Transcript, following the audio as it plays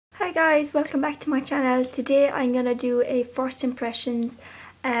Hi guys, welcome back to my channel. Today I'm gonna do a first impressions.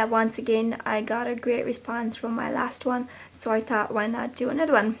 Once again, I got a great response from my last one, so I thought why not do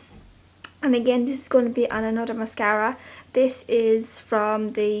another one. And again, this is going to be on another mascara. This is from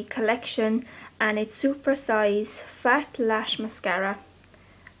the collection and it's Super Size Fat Lash Mascara,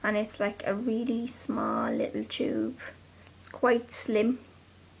 and it's like a really small little tube. It's quite slim,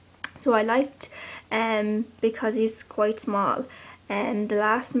 so I liked because it's quite small. And the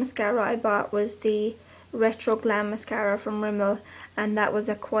last mascara I bought was the Retro Glam mascara from Rimmel, and that was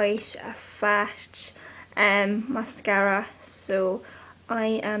quite a fat mascara, so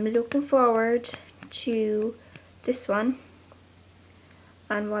I am looking forward to this one.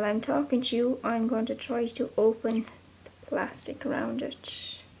 And while I'm talking to you, I'm going to try to open the plastic around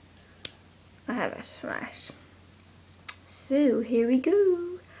it. I have it, right. So here we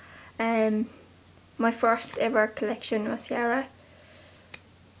go. My first ever collection mascara.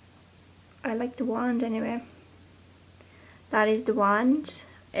 I like the wand anyway. That is the wand.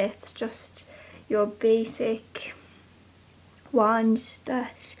 It's just your basic wand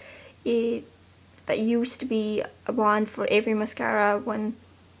that used to be a wand for every mascara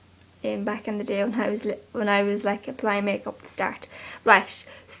back in the day when I was like applying makeup at the start. Right,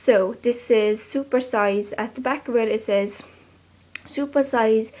 so this is Super Size. At the back of it says Super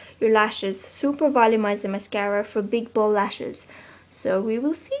Size your lashes, super volumizing mascara for big bold lashes. So we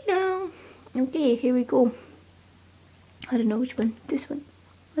will see now. Okay, here we go. I don't know which one. This one.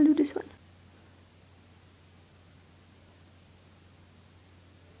 I'll do this one.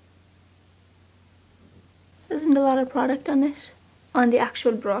 There isn't a lot of product on it, on the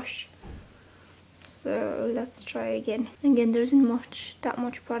actual brush. So let's try again. Again, there isn't that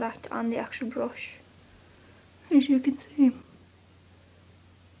much product on the actual brush, as you can see.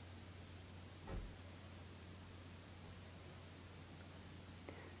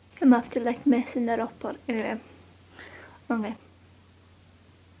 I'm after like messing that up, but anyway. Okay.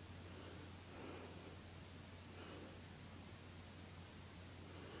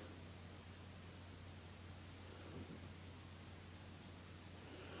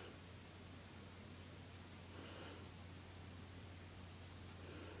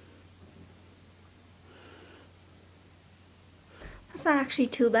 That's not actually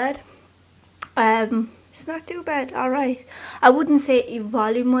too bad. It's not too bad, alright. I wouldn't say it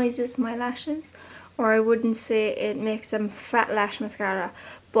volumizes my lashes, or I wouldn't say it makes them fat lash mascara,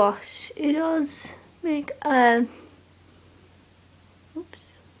 but it does make it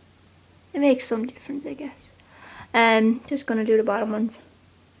makes some difference, I guess. Just gonna do the bottom ones.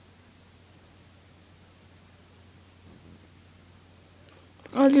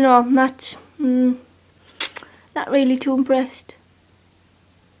 I don't know, not really too impressed,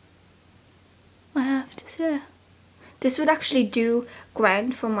 I have to say. This would actually do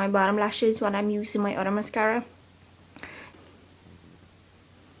grand for my bottom lashes when I'm using my other mascara.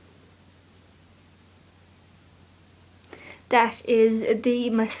 That is the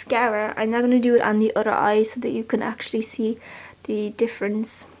mascara. I'm not going to do it on the other eye so that you can actually see the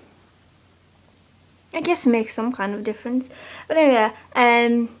difference. I guess it makes some kind of difference. But anyway,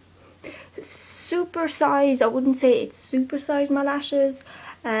 Super Size, I wouldn't say it super sized my lashes.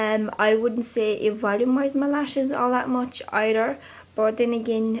 I wouldn't say it volumized my lashes all that much either, but then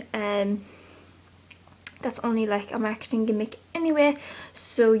again, that's only like a marketing gimmick anyway.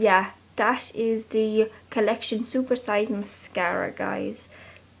 So yeah, that is the collection Super Size mascara, guys.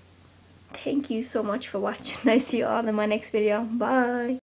 Thank you so much for watching. I see you all in my next video. Bye.